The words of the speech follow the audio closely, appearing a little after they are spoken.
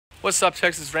What's up,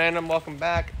 Texas Random? Welcome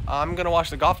back. I'm gonna wash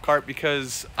the golf cart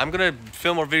because I'm gonna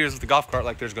film more videos with the golf cart.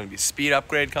 Like there's gonna be a speed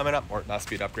upgrade coming up, or not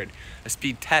speed upgrade, a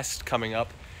speed test coming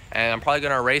up, and I'm probably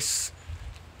gonna race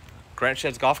Grant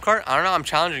Shed's golf cart. I don't know. I'm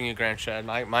challenging you, Grant Shed.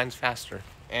 Mine's faster,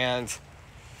 and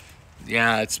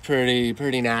yeah, it's pretty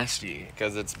nasty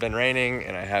because it's been raining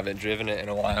and I haven't driven it in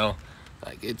a while.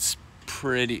 Like it's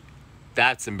pretty.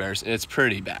 That's embarrassing. It's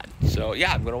pretty bad. So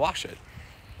yeah, I'm gonna wash it.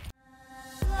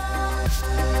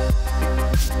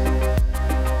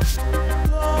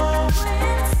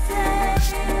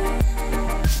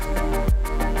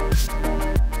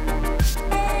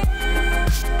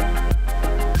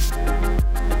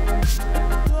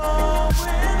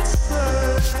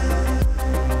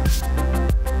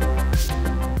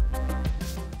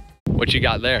 What you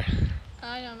got there?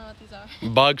 I don't know what these are.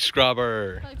 Bug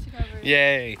scrubber. Bug scrubber.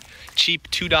 Yay. Cheap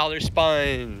 $2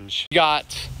 sponge.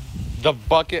 Got the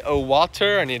bucket of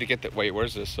water. I need to get the, wait,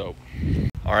 where's this soap?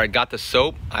 All right, got the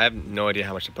soap. I have no idea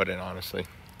how much to put in, honestly.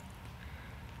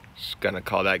 Just gonna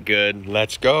call that good.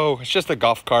 Let's go. It's just a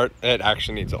golf cart. It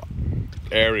actually needs a lot.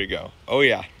 There we go. Oh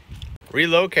yeah.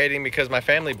 Relocating because my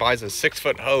family buys a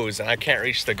 6-foot hose and I can't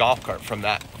reach the golf cart from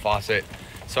that faucet.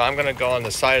 So I'm gonna go on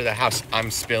the side of the house. I'm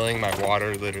spilling my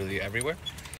water literally everywhere.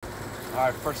 All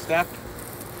right, first step,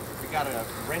 we gotta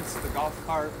rinse the golf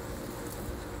cart.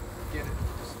 Get it,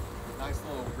 just a nice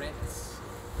little rinse,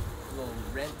 little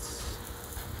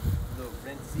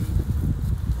rinsey.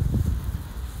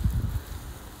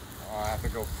 Oh, I have to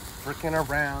go freaking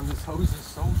around. This hose is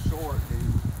so short, dude.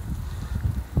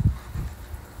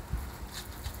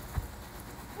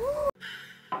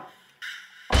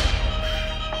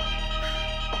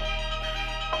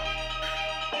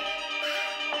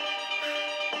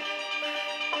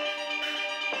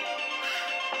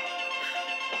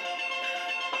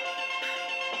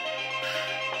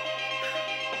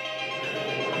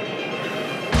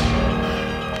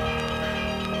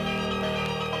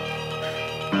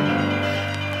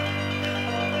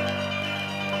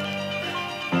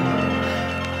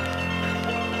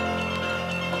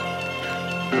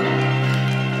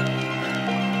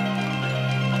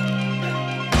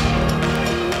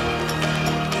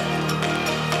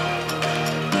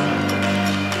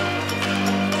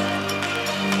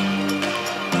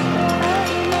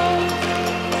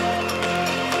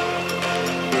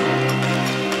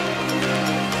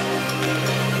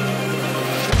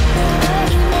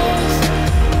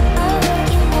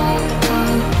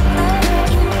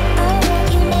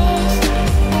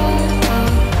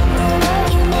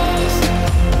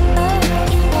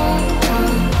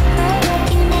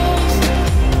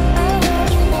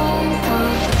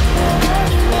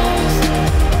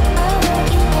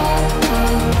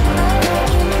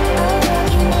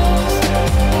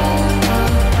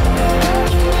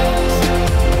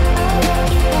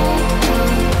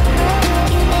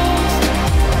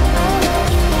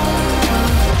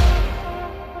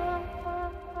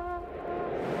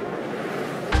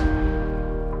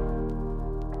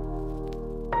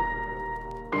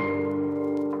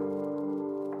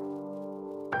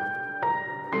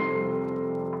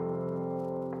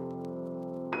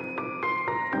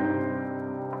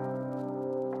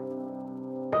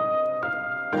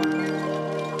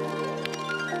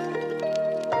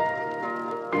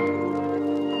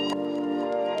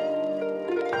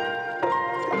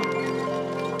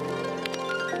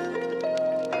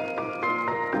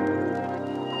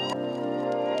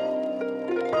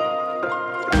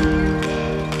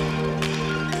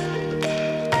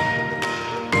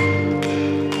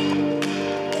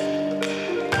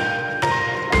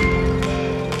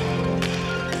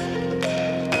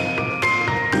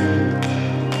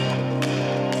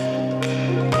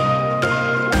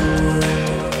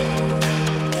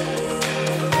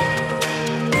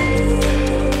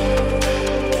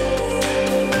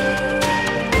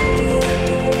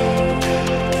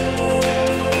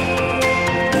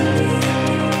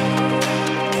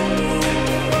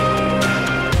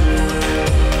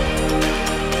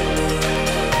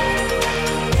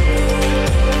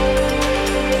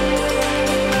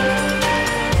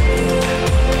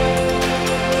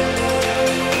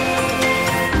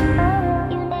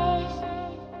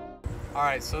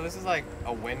 Alright, so this is like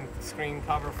a windscreen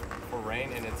cover for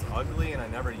rain and it's ugly and I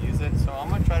never use it, so I'm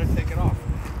gonna try to take it off.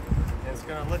 And it's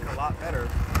gonna look a lot better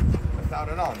without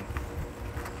it on.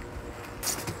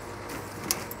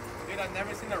 Dude, I've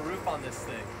never seen a roof on this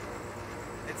thing.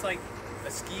 It's like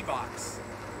a ski box.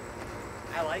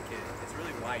 I like it. It's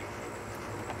really white.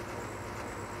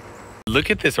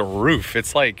 Look at this roof.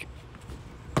 It's like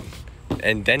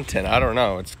indented. I don't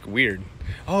know. It's weird.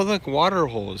 Oh, look, water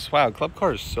holes. Wow, Club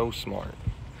Car is so smart.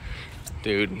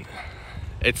 Dude,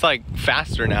 It's like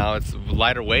faster now. It's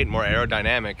lighter weight, more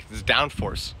aerodynamic. It's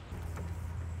downforce.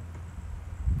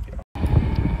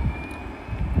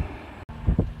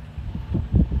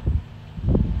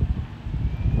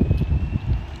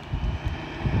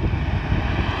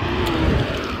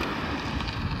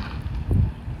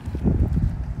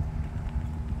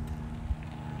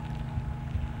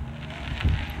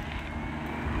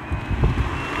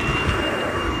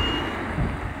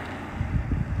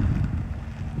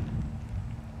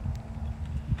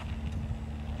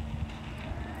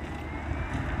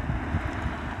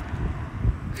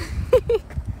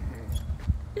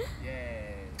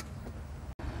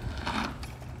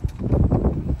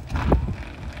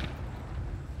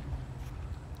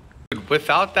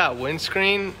 Without that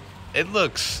windscreen, it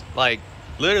looks like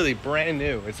literally brand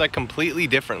new. It's like completely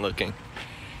different looking.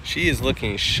 She is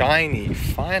looking shiny,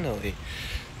 finally.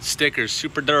 Stickers,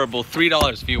 super durable,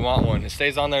 $3 if you want one. It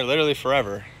stays on there literally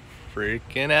forever.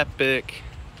 Freaking epic.